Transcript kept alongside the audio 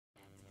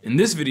In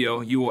this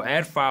video, you will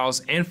add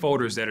files and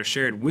folders that are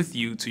shared with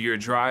you to your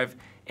drive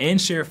and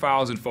share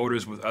files and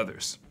folders with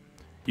others.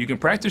 You can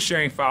practice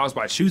sharing files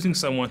by choosing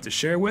someone to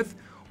share with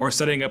or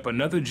setting up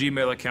another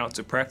Gmail account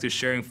to practice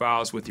sharing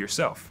files with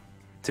yourself.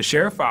 To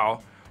share a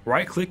file,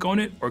 right-click on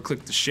it or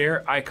click the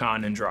Share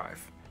icon in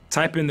Drive.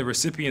 Type in the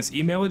recipient's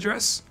email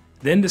address,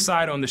 then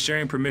decide on the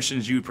sharing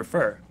permissions you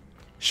prefer.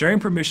 Sharing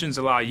permissions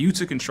allow you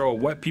to control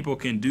what people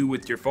can do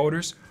with your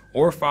folders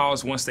or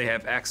files once they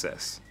have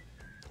access.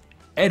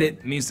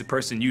 Edit means the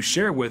person you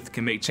share with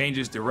can make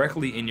changes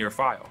directly in your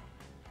file.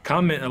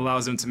 Comment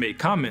allows them to make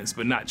comments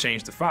but not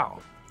change the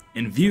file.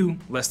 And View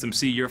lets them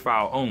see your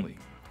file only.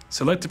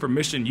 Select the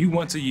permission you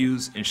want to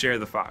use and share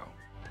the file.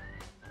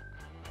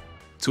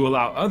 To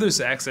allow others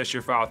to access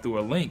your file through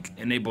a link,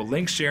 enable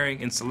link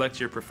sharing and select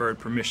your preferred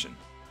permission.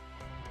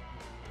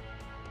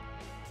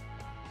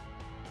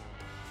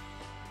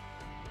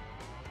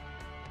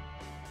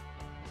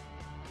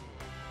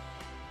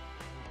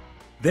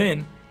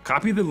 Then,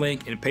 copy the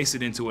link and paste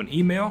it into an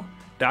email,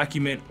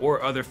 document,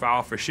 or other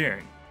file for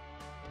sharing.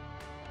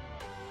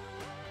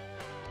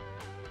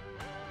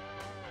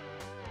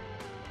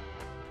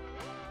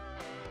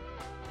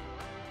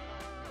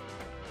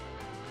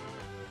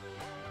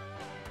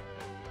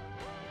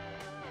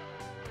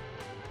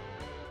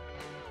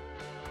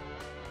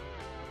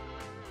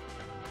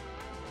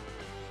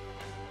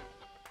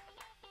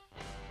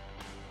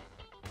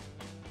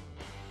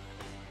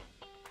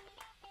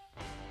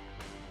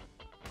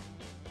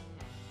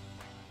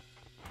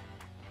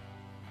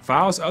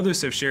 Files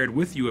others have shared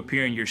with you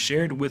appear in your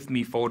Shared With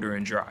Me folder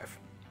in Drive.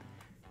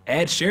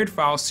 Add shared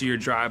files to your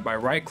drive by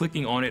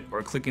right-clicking on it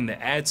or clicking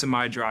the Add to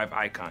My Drive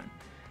icon.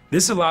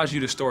 This allows you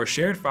to store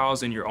shared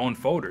files in your own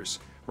folders,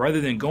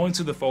 rather than going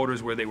to the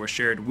folders where they were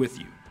shared with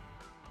you.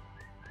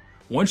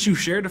 Once you've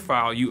shared a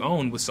file you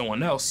own with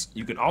someone else,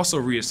 you can also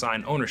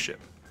reassign ownership.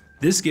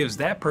 This gives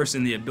that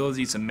person the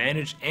ability to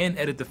manage and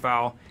edit the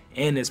file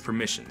and its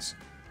permissions.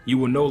 You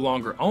will no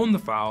longer own the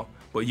file,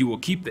 but you will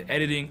keep the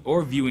editing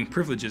or viewing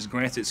privileges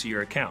granted to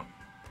your account.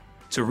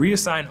 To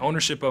reassign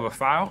ownership of a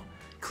file,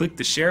 click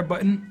the Share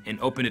button and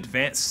open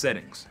Advanced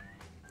Settings.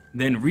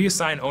 Then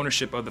reassign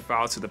ownership of the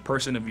file to the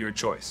person of your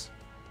choice.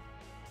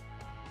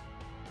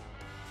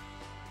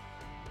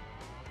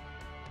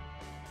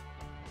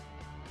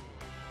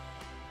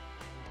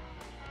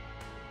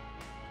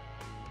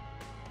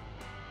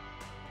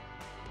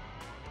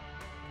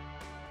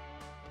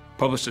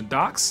 Publish a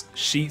Docs,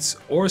 Sheets,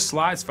 or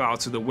Slides file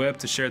to the web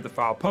to share the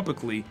file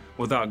publicly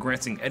without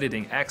granting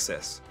editing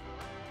access.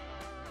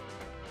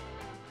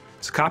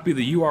 To copy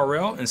the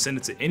URL and send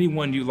it to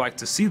anyone you'd like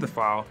to see the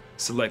file,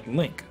 select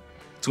Link.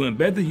 To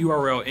embed the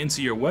URL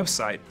into your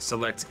website,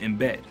 select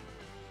Embed.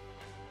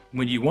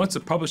 When you want to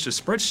publish a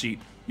spreadsheet,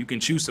 you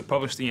can choose to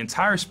publish the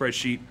entire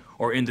spreadsheet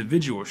or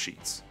individual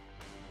sheets.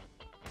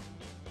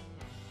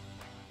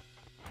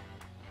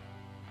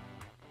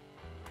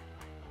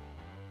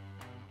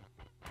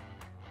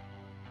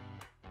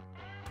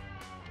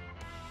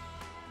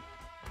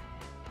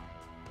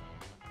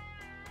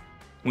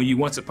 When you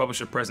want to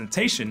publish a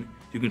presentation,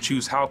 you can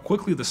choose how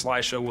quickly the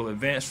slideshow will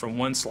advance from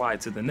one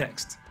slide to the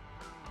next.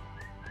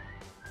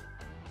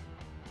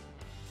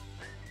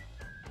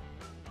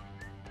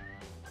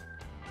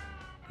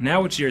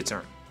 Now it's your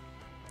turn.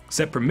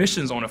 Set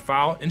permissions on a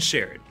file and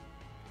share it.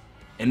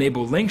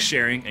 Enable link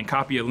sharing and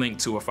copy a link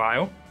to a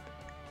file.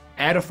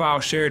 Add a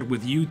file shared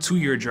with you to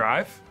your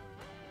drive.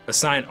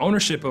 Assign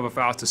ownership of a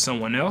file to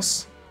someone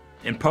else.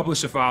 And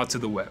publish a file to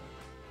the web.